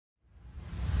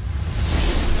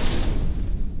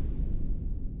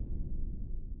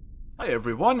Hi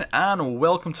everyone, and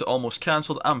welcome to Almost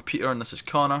Cancelled. I'm Peter and this is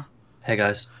Connor. Hey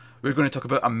guys. We're going to talk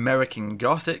about American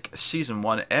Gothic, Season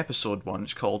 1, Episode 1.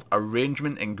 It's called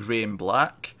Arrangement in Grey and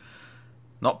Black.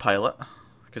 Not Pilot,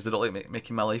 because they don't like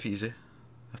making my life easy.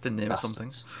 I have to name it something.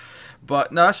 Bastards.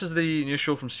 But no, this is the new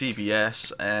show from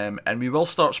CBS, and we will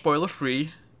start spoiler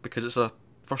free, because it's a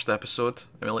first episode,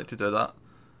 and we like to do that.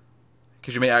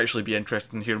 Because you may actually be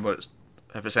interested in hearing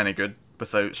if it's any good,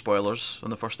 without spoilers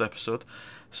on the first episode.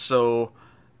 So,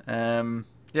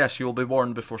 yes, you will be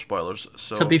warned before spoilers.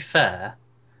 So, To be fair,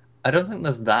 I don't think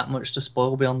there's that much to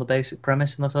spoil beyond the basic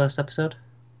premise in the first episode.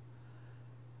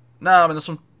 no, I mean there's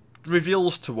some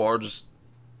reveals towards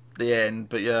the end,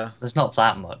 but yeah, There's not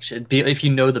that much. If you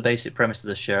know the basic premise of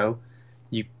the show,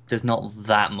 there's not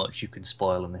that much you can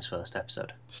spoil in this first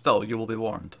episode. still you will be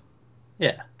warned.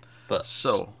 Yeah, but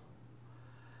So,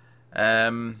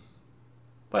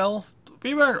 well,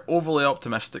 we weren't overly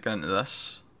optimistic into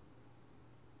this.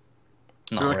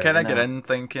 not We were really, kind of no. getting in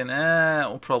thinking,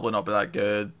 it'll probably not be that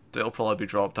good. It'll probably be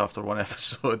dropped after one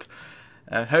episode.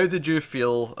 How did you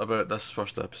feel about this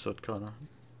first episode, Connor?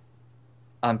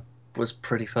 I was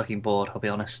pretty fucking bored, I'll be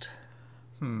honest.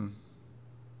 Hmm,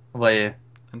 What about you?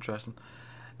 interesting.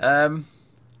 I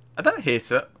didn't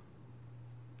hate it.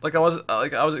 I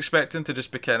was expecting to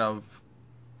just be kind of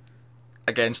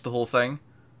against the whole thing,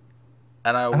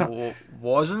 and I I don't,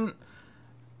 wasn't.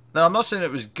 Now I'm not saying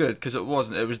it was good because it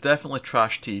wasn't. It was definitely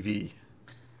trash TV.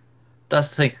 that's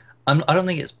the thing. I don't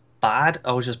think it's bad.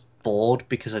 I was just bored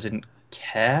because I didn't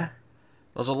care,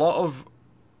 There's a lot of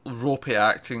ropey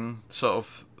acting sort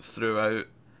of throughout.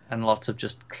 and lots of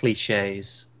just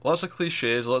cliches. Lots of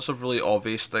cliches, lots of really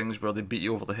obvious things where they beat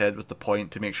you over the head with the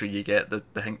point to make sure you get the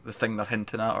thing they're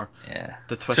hinting at or Yeah,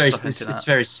 the it's twist very they're hinting it's at.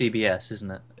 very CBS,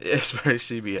 isn't it? It's very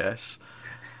CBS.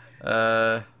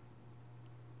 Uh,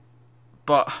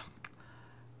 but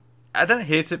I didn't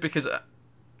hate it because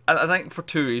I think for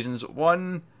two reasons.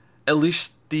 One, at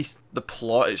least the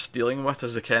plot it's dealing with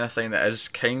is the kind of thing that is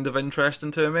kind of interesting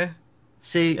to me.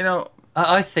 See, You know,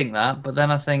 I think that, but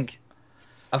then I think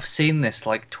I've seen this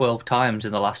like 12 times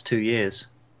in the last 2 years.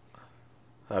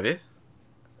 have you?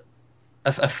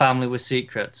 A family with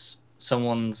secrets,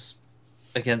 someone's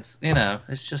against,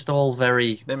 it's just all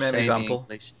very Name me an samey example.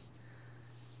 English.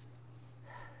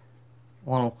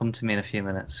 One will come to me in a few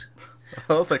minutes. I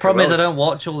don't The think it problem is I will. don't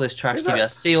watch all this trash Is TV. I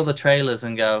that- see all the trailers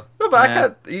and go, No, but I "Nah."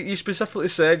 can't. You specifically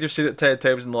said you've seen it 10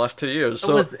 times in the last 2 years, It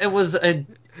so was it was a, you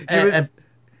would, a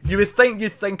you would think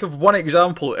you'd think of one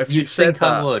example if you you'd said think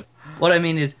I that. would. What I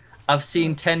mean is I've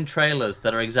seen 10 trailers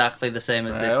that are exactly the same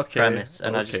as Right, this okay, premise,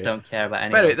 and I just okay. don't care about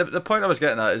any But of anyway, them. the point I was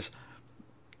getting at is,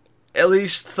 at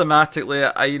least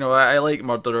thematically, I like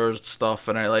murderers stuff,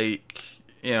 and I like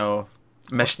What's not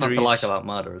mysteries. to like about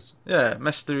murderers? Yeah,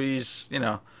 mysteries.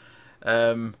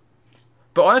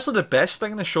 But honestly, the best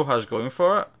thing the show has going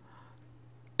for it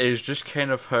is just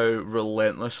kind of how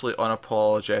relentlessly,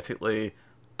 unapologetically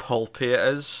pulpy it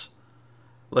is.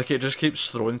 Like, it just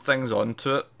keeps throwing things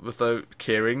onto it without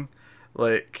caring.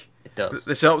 Like, It does.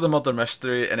 they set up the murder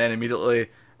mystery and then immediately,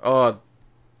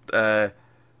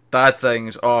 bad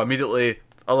things, immediately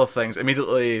other things,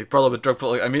 immediately brother with drug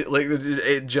problem. Like,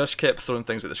 it just kept throwing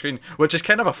things at the screen, which is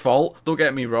kind of a fault, don't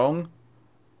get me wrong.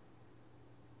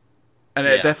 And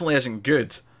it Yeah. definitely isn't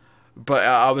good. But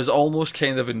I was almost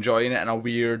kind of enjoying it in a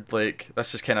weird, like,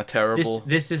 this is kind of terrible.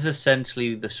 This is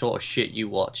essentially the sort of shit you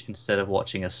watch instead of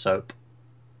watching a soap.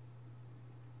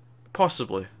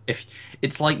 Possibly. If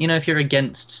it's like, if you're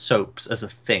against soaps as a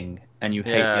thing and you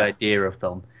hate Yeah. the idea of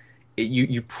them,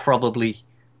 you probably,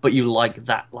 but you like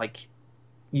that, like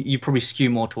you probably skew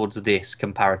more towards this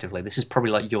comparatively. This is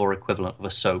probably like your equivalent of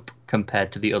a soap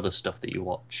compared to the other stuff that you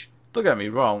watch. Don't get me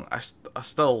wrong, I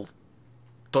still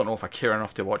don't know if I care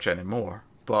enough to watch anymore.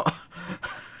 But,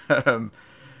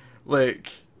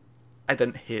 like, I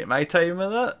didn't hate my time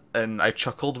with it, and I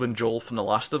chuckled when Joel from The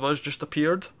Last of Us just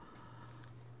appeared.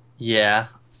 Yeah.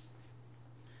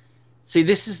 See,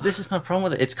 this is my problem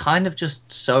with it. It's kind of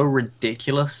just so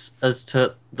ridiculous as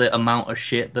to the amount of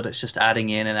shit that it's just adding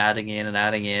in and adding in and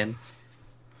adding in.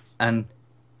 And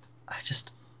I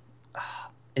just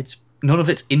it's none of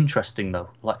it's interesting though.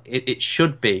 Like it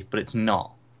should be, but it's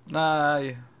not.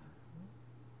 Nah,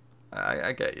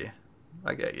 I get you.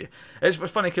 I get you. It's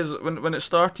funny because when it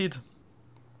started,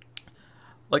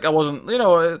 like I wasn't,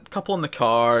 a couple in the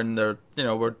car and they're,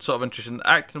 we're sort of interested. The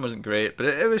acting wasn't great, but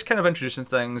it was kind of introducing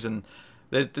things, and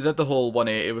they did the whole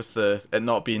 180 with it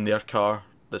not being their car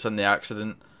that's in the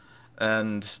accident,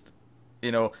 and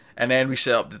and then we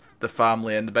set up the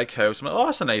family in the big house. I'm like, oh,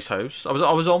 that's a nice house. I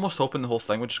was almost hoping the whole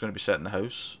thing was just going to be set in the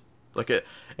house. Like it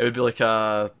would be like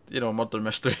a murder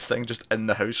mystery thing just in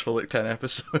the house for like 10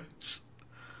 episodes.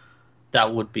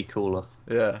 That would be cooler.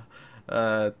 Yeah,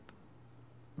 uh,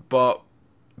 but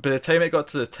by the time it got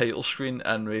to the title screen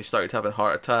and we started having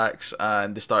heart attacks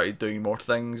and they started doing more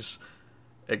things,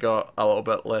 it got a little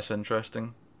bit less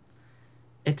interesting.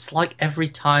 It's like every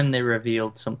time they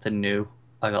revealed something new,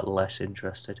 I got less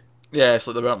interested. Yeah, it's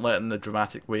like they weren't letting the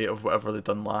dramatic weight of whatever they'd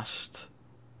done last.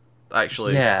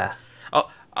 Actually, Yeah.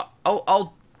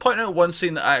 I'll point out one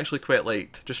scene that I actually quite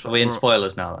liked. Just Are we in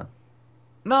spoilers now then?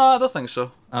 no, I don't think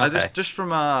so. I Okay. just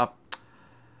from a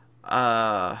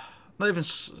not even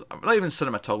not even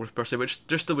cinematography per se, but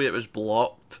just the way it was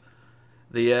blocked.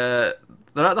 They're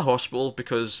at the hospital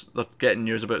because they're getting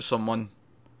news about someone,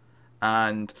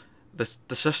 and the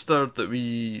sister that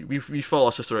we follow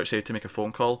a sister outside to make a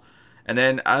phone call, and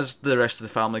then as the rest of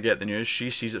the family get the news, she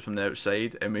sees it from the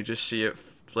outside, and we just see it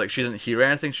like she doesn't hear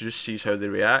anything, she just sees how they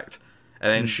react,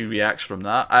 and then she reacts from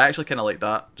that. I actually kind of like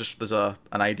that, just as an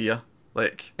idea.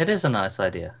 Like It is a nice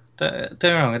idea. Don't get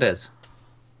me wrong, it is.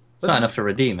 It's not enough to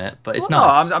redeem it, but it's well,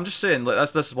 nice. no, I'm just saying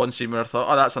like this one scene where I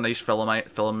thought, oh, that's a nice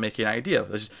film making idea.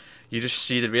 You just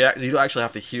see the react. You don't actually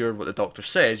have to hear what the doctor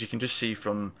says. You can just see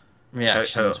from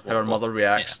Reactions. how her mother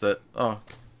reacts yeah. that, oh,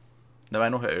 now I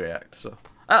know how to react. So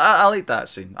I like that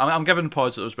scene. I'm giving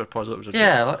positives where positives are due.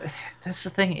 Yeah, like, that's the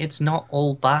thing. It's not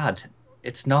all bad.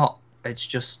 It's not. It's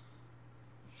just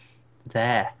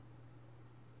there.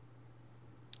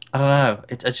 I don't know.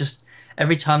 I just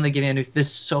every time they give me a new,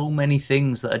 there's so many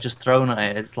things that are just thrown at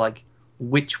it. It's like,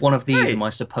 which one of these Hey, am I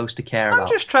supposed to care I'm about?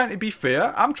 just trying to be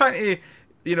fair. I'm trying to,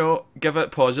 give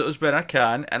it positives when I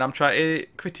can, and I'm trying to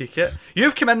critique it.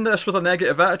 You've come in this with a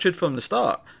negative attitude from the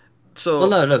start. So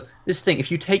Well, no. This thing,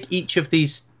 if you take each of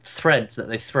these threads that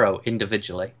they throw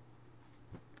individually,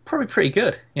 probably pretty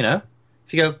good.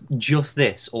 If you go just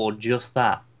this or just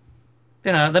that,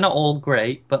 they're not all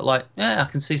great, but like, yeah, I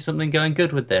can see something going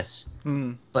good with this.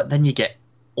 But then you get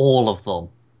all of them,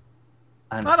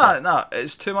 and it's like, no,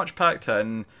 it's too much packed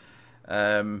in.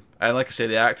 And like I say,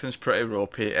 the acting's pretty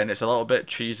ropey, and it's a little bit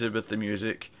cheesy with the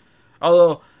music.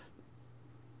 Although,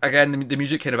 again, the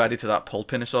music kind of added to that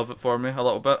pulpiness of it for me a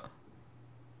little bit.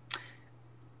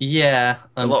 yeah,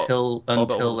 little bit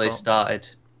until over the they top. started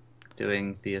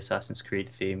doing the Assassin's Creed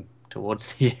theme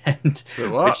towards the end. Wait,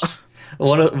 what? Which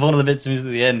one of the bits of music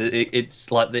at the end,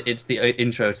 it's like it's the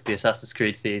intro to the Assassin's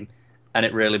Creed theme, and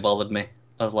it really bothered me.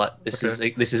 I was like, this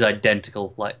is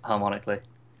identical, like harmonically.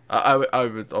 I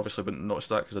would obviously wouldn't notice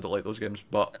that because I don't like those games,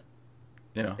 but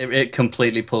It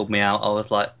completely pulled me out. I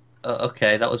was like,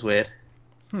 okay, that was weird.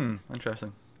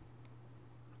 interesting.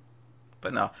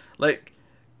 But no, like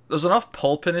there's enough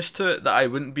pulpiness to it that I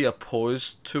wouldn't be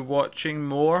opposed to watching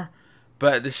more,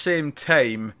 but at the same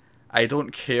time, I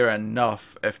don't care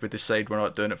enough if we decide we're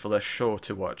not doing it for this show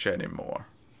to watch anymore.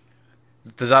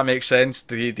 Does that make sense?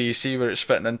 Do you see where it's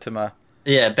fitting into my?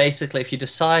 Yeah, basically, if you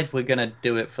decide we're gonna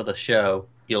do it for the show,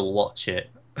 you'll watch it.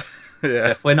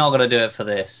 Yeah. If we're not gonna do it for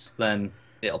this, then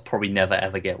it'll probably never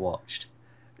ever get watched.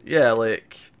 Yeah,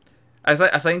 like I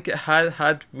think it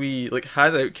had we like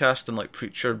had Outcast and like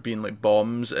Preacher being like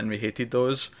bombs and we hated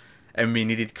those and we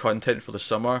needed content for the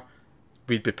summer,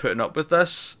 we'd be putting up with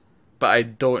this. But I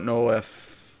don't know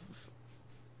if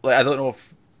like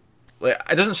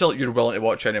it doesn't sound like you're willing to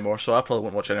watch anymore, so I probably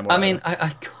won't watch anymore. I mean, I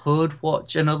could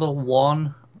watch another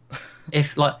one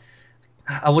if like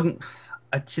I wouldn't.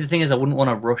 I see the thing is I wouldn't want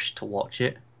to rush to watch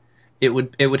it. It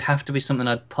would have to be something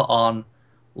I'd put on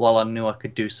while I knew I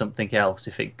could do something else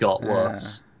if it got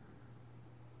worse.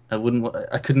 I wouldn't.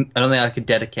 I couldn't. I don't think I could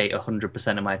dedicate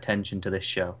 100% of my attention to this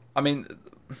show. I mean,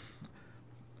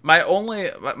 my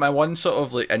one sort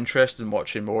of like interest in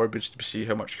watching more would be just to see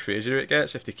how much crazier it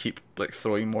gets if they keep like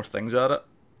throwing more things at it.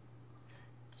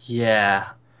 Yeah,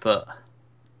 but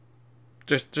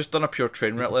Just on a pure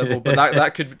train wreck level, but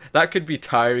that could be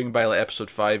tiring by like episode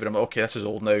 5, and I'm like, okay, this is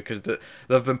old now because they've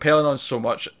been piling on so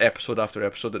much episode after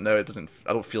episode that now it doesn't.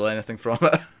 I don't feel anything from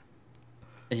it.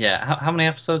 yeah. How many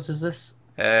episodes is this?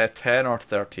 10 or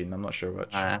 13, I'm not sure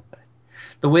which.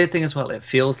 The weird thing as well, it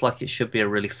feels like it should be a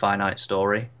really finite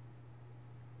story.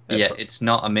 Yeah, it's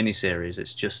not a miniseries.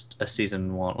 It's just a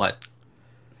season one. Like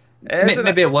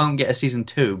maybe it won't get a season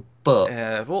 2, but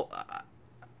well,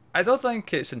 I don't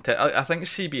think it's I think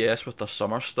CBS with the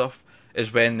summer stuff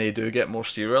is when they do get more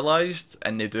serialized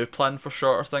and they do plan for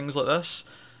shorter things like this.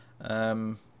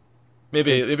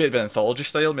 Maybe it'd be anthology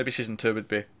style. Maybe season 2 would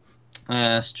be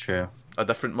that's true. a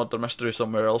different murder mystery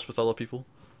somewhere else with other people.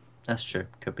 That's true.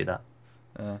 Could be that.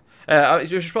 We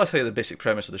should probably tell you the basic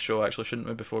premise of the show, actually, shouldn't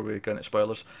we, before we go into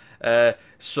spoilers?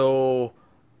 So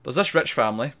there's this rich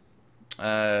family,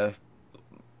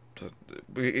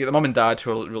 the mum and dad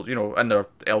who are, you know, in their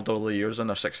elderly years, in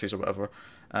their 60s or whatever,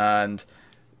 and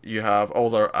you have all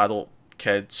their adult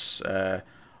kids.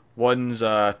 One's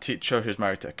a teacher who's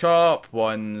married to a cop.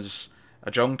 One's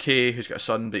a junkie who's got a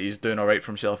son, but he's doing alright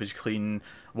for himself. He's clean.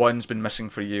 One's been missing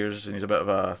for years, and he's a bit of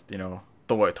a, you know,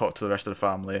 don't want to talk to the rest of the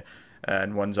family.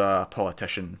 And one's a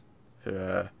politician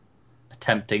who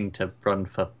attempting to run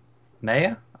for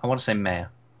mayor. I want to say mayor.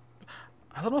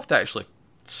 I don't know if they actually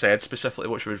said specifically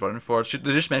what she was running for.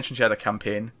 They just mentioned she had a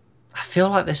campaign. I feel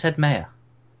like they said mayor.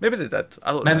 Maybe they did.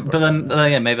 I don't maybe, remember. but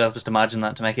then, yeah, maybe I've just imagined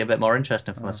that to make it a bit more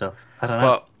interesting for myself. I don't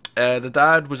know. But the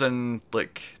dad was in,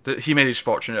 like, he made his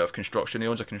fortune out of construction. He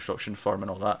owns a construction firm and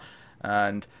all that.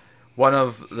 And one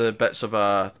of the bits of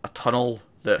a tunnel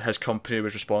that his company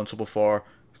was responsible for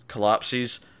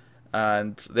collapses.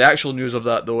 And the actual news of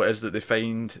that, though, is that they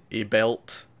find a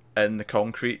belt in the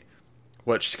concrete,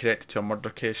 which is connected to a murder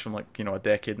case from, like, you know, a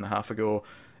decade and a half ago.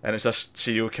 And it's this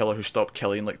serial killer who stopped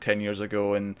killing, like, 10 years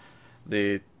ago. And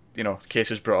the, you know, case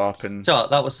is brought up. And so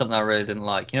that was something I really didn't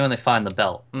like. You know, when they find the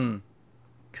belt,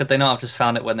 could they not have just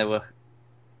found it when they were,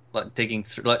 like, digging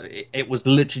through? Like, it was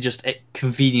literally just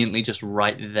conveniently just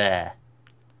right there.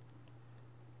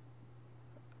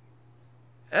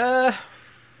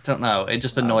 Don't know. It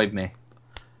just annoyed me.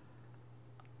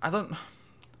 I don't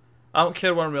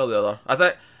care one way or the other.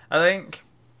 I think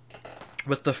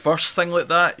with the first thing like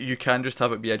that, you can just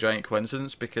have it be a giant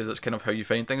coincidence because it's kind of how you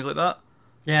find things like that.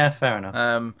 Yeah, fair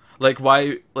enough. Like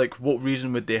why? Like what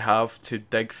reason would they have to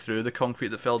dig through the concrete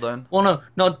that fell down? Well, no,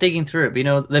 not digging through it, but you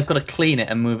know they've got to clean it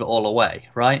and move it all away,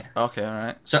 right? Okay, all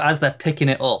right. So as they're picking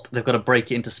it up, they've got to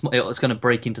break it into it's going to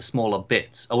break into smaller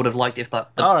bits. I would have liked if all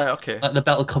right, okay. Like the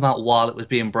belt had come out while it was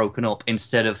being broken up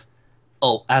instead of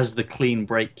as the clean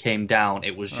break came down,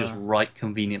 it was just right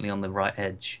conveniently on the right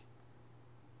edge.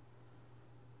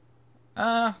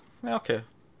 Yeah, okay.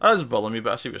 That doesn't bother me,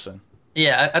 but I see what you're saying.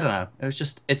 Yeah, I don't know. It's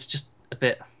just a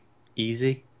bit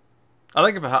easy. I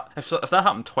think if that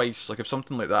happened twice, like if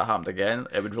something like that happened again,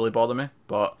 it would really bother me.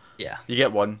 But yeah, you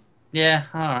get one. Yeah,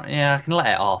 all right. Yeah, I can let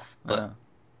it off. But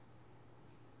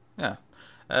yeah.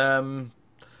 And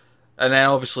then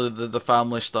obviously the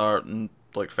family start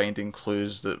like finding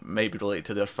clues that might be related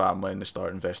to their family, and they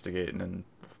start investigating, and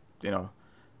you know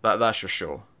that's your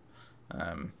show.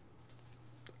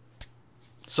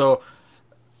 So.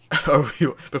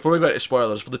 Before we go into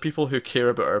spoilers, for the people who care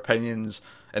about our opinions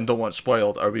and don't want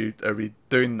spoiled, are we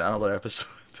doing another episode?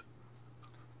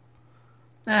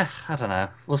 I don't know.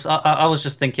 I was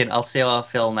just thinking, I'll see how I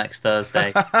feel next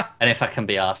Thursday, and if I can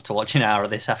be asked to watch an hour of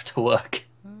this after work.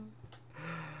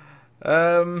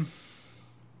 That's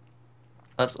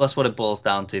what it boils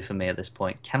down to for me at this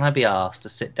point. Can I be asked to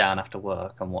sit down after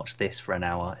work and watch this for an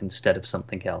hour instead of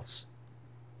something else?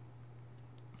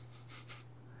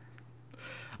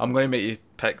 I'm going to make you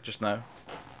pick just now.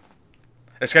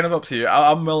 It's kind of up to you.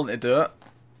 I'm willing to do it.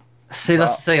 See,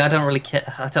 that's the thing. I don't really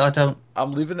care. I don't.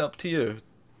 I'm leaving it up to you.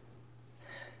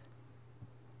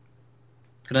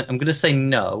 I'm gonna say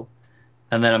no,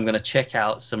 and then I'm gonna check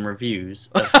out some reviews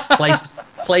of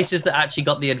places that actually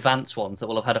got the advanced ones that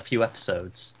will have had a few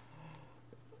episodes,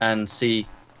 and see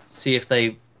if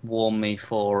they warm me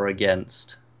for or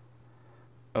against.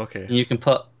 Okay. And you can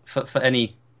put for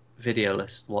any video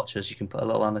list watchers, you can put a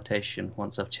little annotation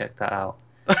once I've checked that out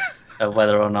of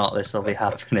whether or not this will be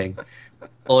happening.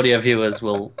 Audio viewers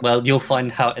you'll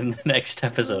find out in the next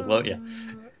episode, won't you?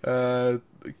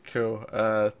 Cool.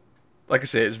 Like I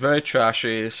say, it's very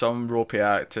trashy, some ropey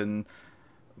acting,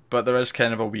 but there is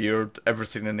kind of a weird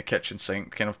everything in the kitchen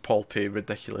sink, kind of pulpy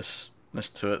ridiculousness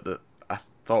to it that I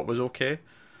thought was okay.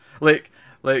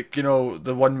 Like, you know,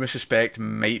 the one we suspect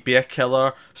might be a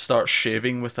killer starts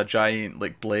shaving with a giant,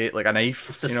 like, blade, like a knife.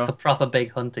 It's just you know? a proper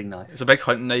big hunting knife. It's a big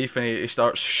hunting knife, and he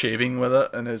starts shaving with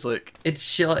it, and it's like... It's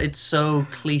so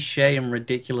cliche and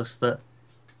ridiculous that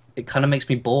it kind of makes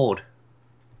me bored.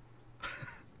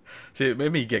 See, it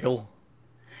made me giggle.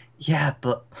 Yeah,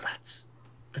 but that's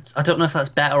I don't know if that's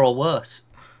better or worse.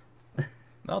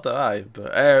 Not that I,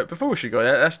 but before we should go,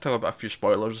 let's talk about a few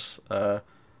spoilers. I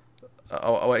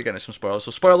want to get into some spoilers.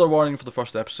 So, spoiler warning for the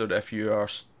first episode if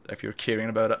you're caring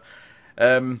about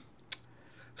it.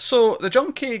 So the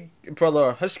junkie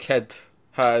brother, his kid,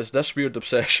 has this weird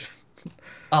obsession.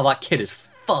 Oh, that kid is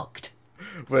fucked.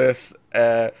 With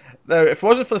now, if it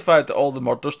wasn't for the fact that all the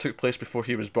murders took place before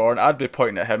he was born, I'd be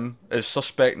pointing at him as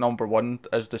suspect number one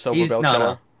as the Silver Bell Killer.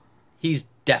 No. He's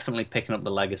definitely picking up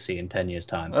the legacy in 10 years'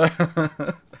 time.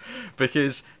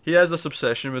 Because he has this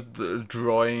obsession with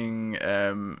drawing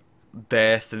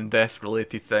death and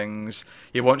death-related things.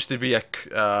 He wants to be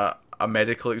a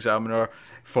medical examiner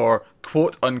for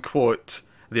quote-unquote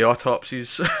the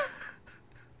autopsies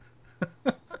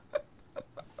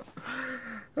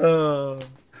Uh,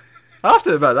 I have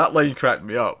to admit that line cracked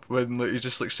me up when like, he's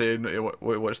just like saying what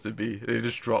he wants to be, and he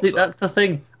just drops See, it. that's the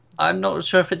thing. I'm not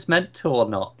sure if it's meant to or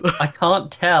not. I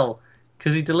can't tell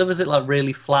because he delivers it like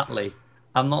really flatly.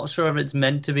 I'm not sure if it's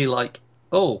meant to be like,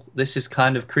 oh, this is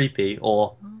kind of creepy,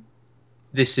 or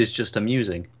this is just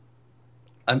amusing.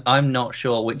 I'm not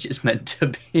sure which it's meant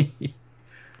to be.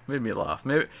 Made me laugh.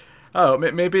 Maybe, oh,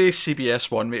 maybe CBS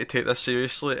want me to take this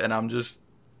seriously, and I'm just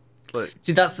like,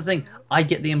 See, that's the thing. I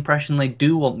get the impression they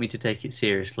do want me to take it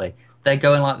seriously. They're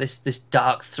going like this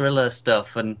dark thriller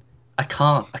stuff, and I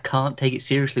can't take it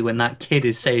seriously when that kid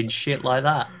is saying shit like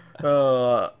that.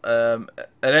 and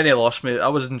then he lost me. I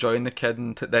was enjoying the kid,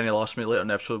 and then he lost me later in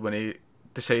the episode when he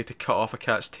decided to cut off a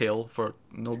cat's tail for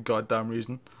no goddamn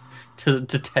reason. To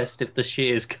test if the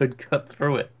shears could cut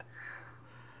through it.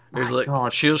 He was My like,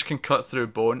 God. shears can cut through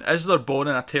bone. Is there bone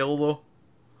in a tail though?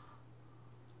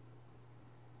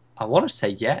 I want to say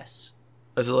yes.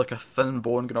 Is there like a thin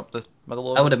bone going up the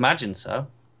middle of I it? would imagine so.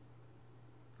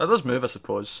 It does move, I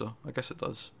suppose, so I guess it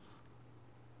does.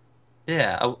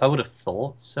 Yeah, I would have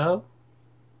thought so.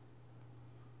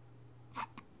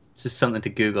 This is something to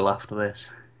Google after this.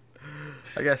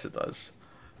 I guess it does.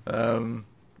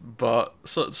 But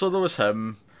so there was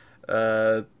him.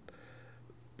 Uh,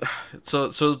 so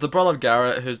the brother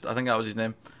Garrett, who's I think that was his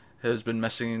name, who's been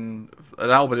missing. And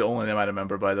that'll be the only name I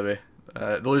remember, by the way.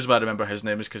 The reason why I remember his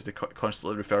name is because they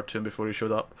constantly referred to him before he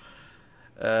showed up.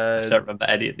 I don't remember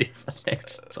any of the other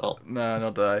names at all. Nah,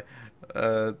 nor do I.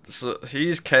 So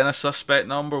he's kind of suspect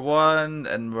number one,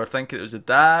 and we're thinking it was the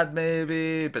dad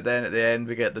maybe, but then at the end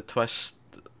we get the twist.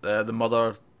 The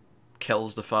mother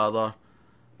kills the father.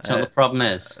 So the problem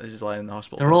is, He's lying in the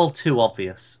hospital. they're all too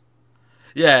obvious.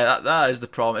 Yeah, that is the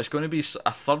problem. It's going to be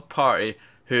a third party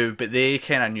who, but they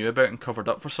kind of knew about and covered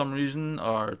up for some reason,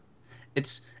 or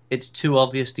It's too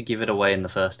obvious to give it away in the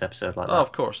first episode like oh, that.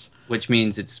 of course. Which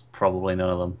means it's probably none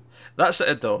of them. That's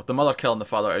it though. The mother killing the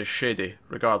father is shady,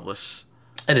 regardless.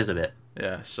 It is a bit.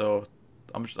 Yeah, so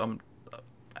I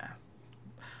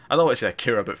don't want to say I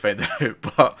care about finding out,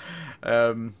 but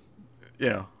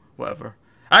whatever.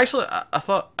 I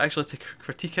thought actually to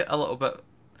critique it a little bit,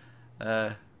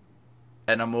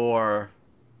 in a more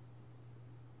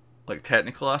like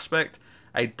technical aspect,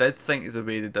 I did think the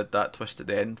way they did that twist at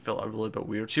the end felt a really bit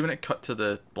weird. See when it cut to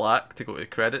the black to go to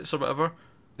credits or whatever,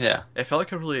 Yeah. it felt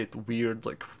like a really weird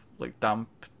like damp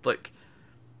like.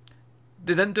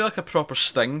 They didn't do like a proper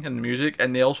sting in the music,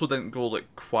 and they also didn't go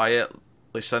like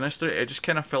quietly sinister. It just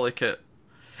kind of felt like it.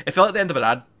 It felt like the end of an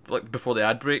ad, like before the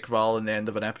ad break, rather than the end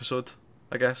of an episode.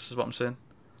 I guess is what I'm saying.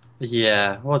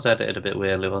 Yeah, it was edited a bit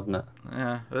weirdly, wasn't it?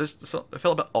 Yeah, it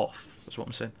felt a bit off. Is what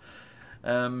I'm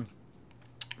saying.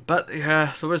 But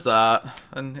yeah, there was that,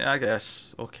 and yeah, I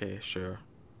guess okay, sure.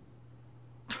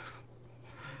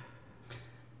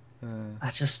 I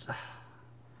just...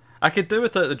 I could do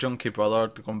without the junkie brother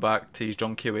going back to his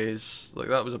junkie ways. Like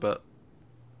that was a bit.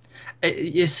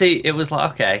 You see, it was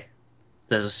like, okay,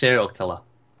 there's a serial killer.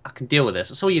 I can deal with this.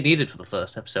 That's all you needed for the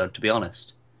first episode, to be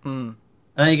honest. Hmm.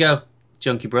 And then you go,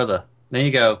 junkie brother. Then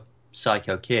you go,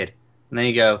 psycho kid. And then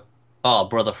you go, oh,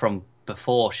 brother from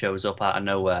before shows up out of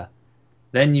nowhere.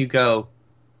 Then you go,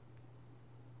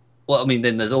 well, I mean,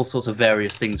 then there's all sorts of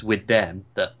various things with them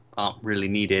that aren't really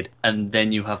needed. And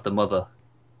then you have the mother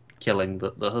killing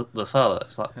the father.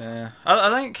 It's like, Yeah, I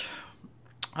think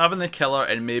having the killer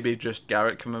and maybe just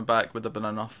Garrett coming back would have been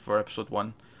enough for episode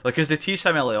one. Like, cause they tease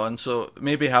him early on, so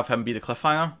maybe have him be the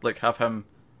cliffhanger. Like, have him.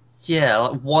 yeah,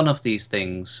 like one of these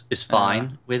things is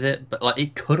fine with it, but like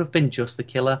it could have been just the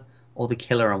killer or the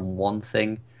killer on one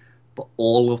thing, but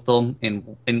all of them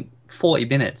in 40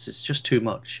 minutes, it's just too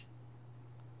much.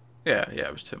 Yeah,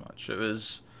 it was too much. It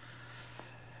was.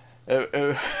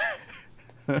 It,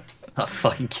 That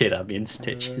fucking kid had me in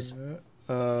stitches.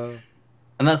 uh,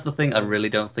 And that's the thing, I really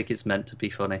don't think it's meant to be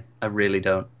funny. I really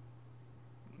don't.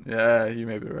 yeah, you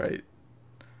may be right.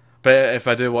 But if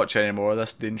I do watch any more of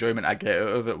this, the enjoyment I get out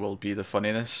of it will be the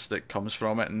funniness that comes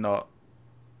from it, and not.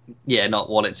 Yeah, not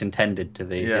what it's intended to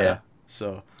be. Yeah.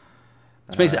 So.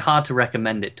 Which makes it hard to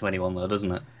recommend it to anyone, though,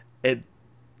 doesn't it? It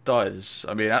does.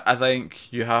 I mean, I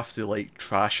think you have to like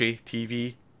trashy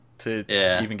TV to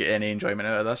even get any enjoyment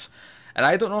out of this. And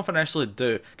I don't know if I necessarily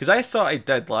do, because I thought I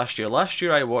did last year. Last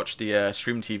year I watched the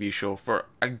Stream TV show for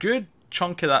a good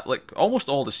chunk of that, like almost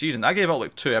all the season. I gave out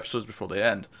like 2 episodes before the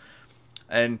end.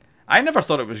 And I never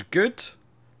thought it was good,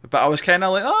 but I was kind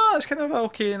of like, oh, it's kind of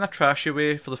okay in a trashy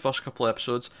way for the first couple of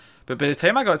episodes. But by the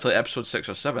time I got to like episode 6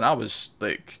 or 7, I was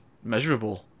like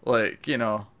miserable. Like,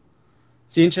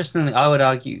 See, interestingly, I would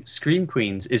argue Scream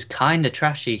Queens is kind of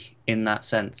trashy in that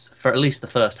sense for at least the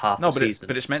first half of No, the season.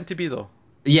 but it's meant to be though.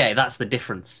 Yeah, that's the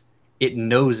difference. It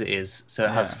knows it is, so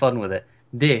it has Yeah. fun with it.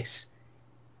 This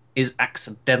is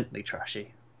accidentally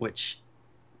trashy, which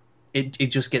it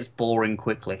just gets boring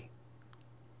quickly.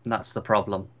 And that's the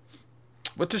problem.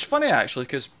 Which is funny actually,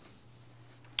 because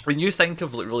when you think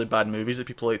of like really bad movies that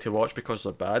people like to watch because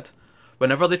they're bad,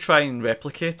 whenever they try and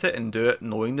replicate it and do it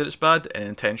knowing that it's bad and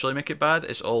intentionally make it bad,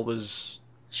 it's always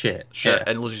Shit. shit Yeah.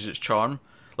 and loses its charm.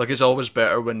 Like it's always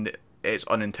better when it's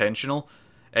unintentional,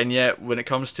 and yet when it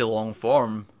comes to long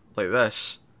form like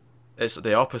this, it's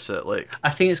the opposite. Like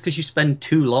I think it's because you spend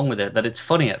too long with it that it's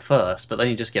funny at first, but then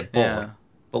you just get bored. yeah,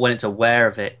 But when it's aware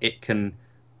of it, it can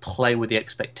play with the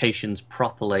expectations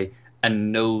properly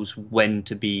and knows when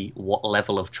to be what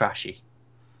level of trashy.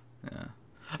 yeah.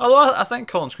 Although I think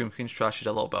calling Scream Queen's trash is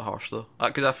a little bit harsh though,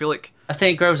 because I feel like I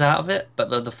think it grows out of it, but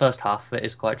the first half of it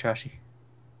is quite trashy.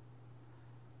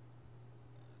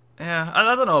 yeah,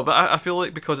 I don't know, but I feel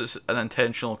like because it's an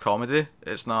intentional comedy,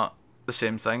 it's not the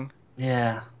same thing.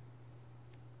 Yeah.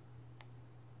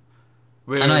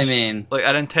 Whereas, I know what you mean. like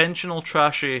an intentional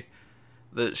trashy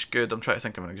that's good. I'm trying to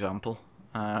think of an example.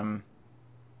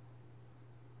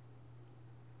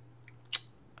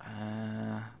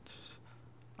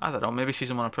 I don't know. Maybe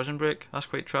season 1 of Prison Break. That's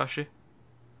quite trashy,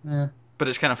 Yeah. but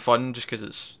it's kind of fun just because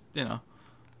it's Yeah,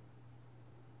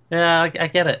 I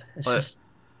get it. It's like, just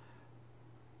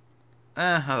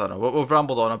I don't know. We've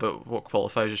rambled on about what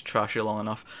qualifies as trashy long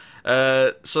enough.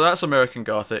 So that's American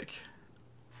Gothic.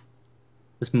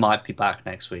 this might be back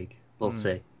next week. We'll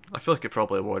see. I feel like it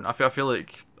probably won't. I feel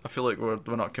like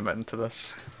we're not committing to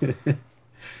this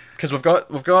because we've got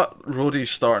Roadies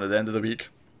starting at the end of the week.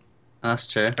 That's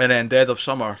true. And then Dead of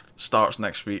Summer starts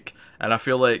next week. And I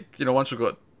feel like, once we've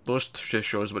got those two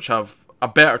shows which have a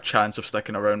better chance of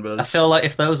sticking around with I us. feel like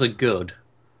if those are good,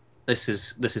 this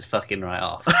is fucking right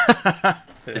off.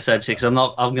 Essentially, because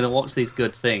I'm gonna watch these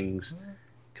good things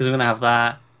because I'm gonna have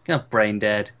that. Gonna have Brain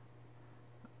Dead.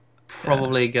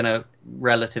 Probably gonna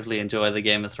relatively enjoy the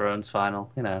Game of Thrones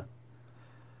final,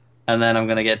 And then I'm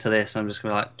gonna get to this, and I'm just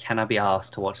gonna be like, can I be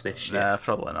asked to watch this shit? Nah,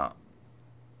 probably not.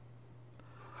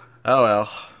 Oh well,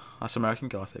 that's American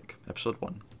Gothic, episode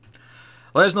 1.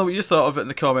 Let us know what you thought of it in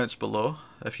the comments below,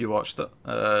 if you watched it.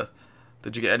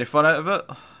 Did you get any fun out of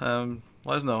it?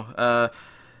 Let us know.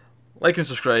 Like and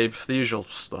subscribe, the usual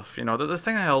stuff. The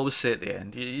thing I always say at the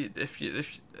end.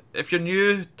 If you're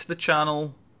new to the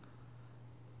channel,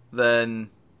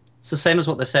 then It's the same as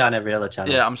what they say on every other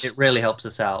channel. Yeah, it really helps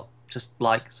us out. Just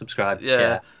like, subscribe, yeah.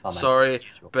 share, comment. Sorry,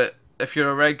 Usual. but if you're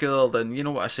a regular, then you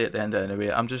know what I say at the end anyway.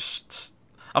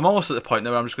 I'm almost at the point now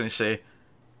where I'm just going to say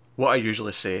what I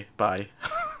usually say. Bye.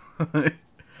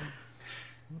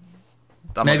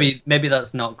 Maybe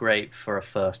that's not great for a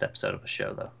first episode of a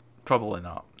show, though. Probably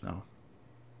not. No.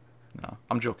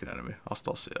 I'm joking anyway. I'll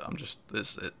still say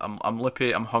it. I'm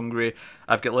lippy. I'm hungry.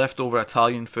 I've got leftover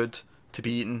Italian food to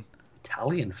be eaten.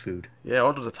 Italian food. Yeah, I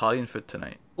ordered Italian food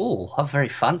tonight. Oh, how very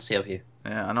fancy of you.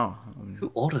 Yeah, I know.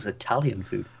 Who orders Italian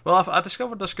food? Well, I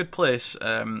discovered this good place,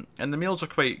 and the meals are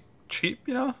quite cheap.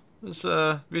 It's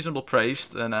reasonable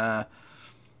priced, and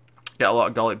get a lot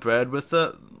of garlic bread with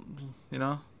it.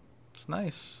 It's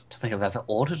nice. I don't think I've ever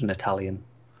ordered an Italian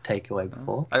takeaway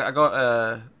before. I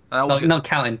got Not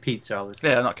counting pizza, obviously.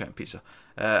 yeah, not counting pizza.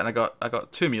 And I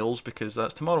got 2 meals because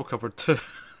that's tomorrow covered too.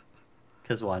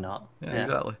 Because why not? Yeah,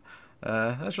 exactly.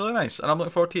 That's really nice, and I'm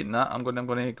looking forward to eating that. I'm going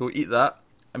to go eat that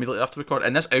immediately after record.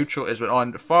 And this outro has went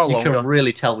on far You longer. can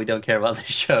really tell we don't care about this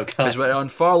show, can't It's went on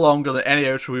far longer than any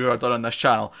outro we've ever done on this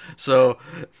channel. So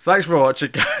thanks for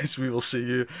watching, guys. We will see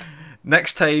you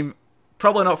next time.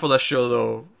 Probably not for this show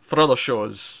though. For other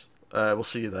shows, we'll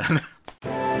see you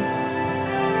then.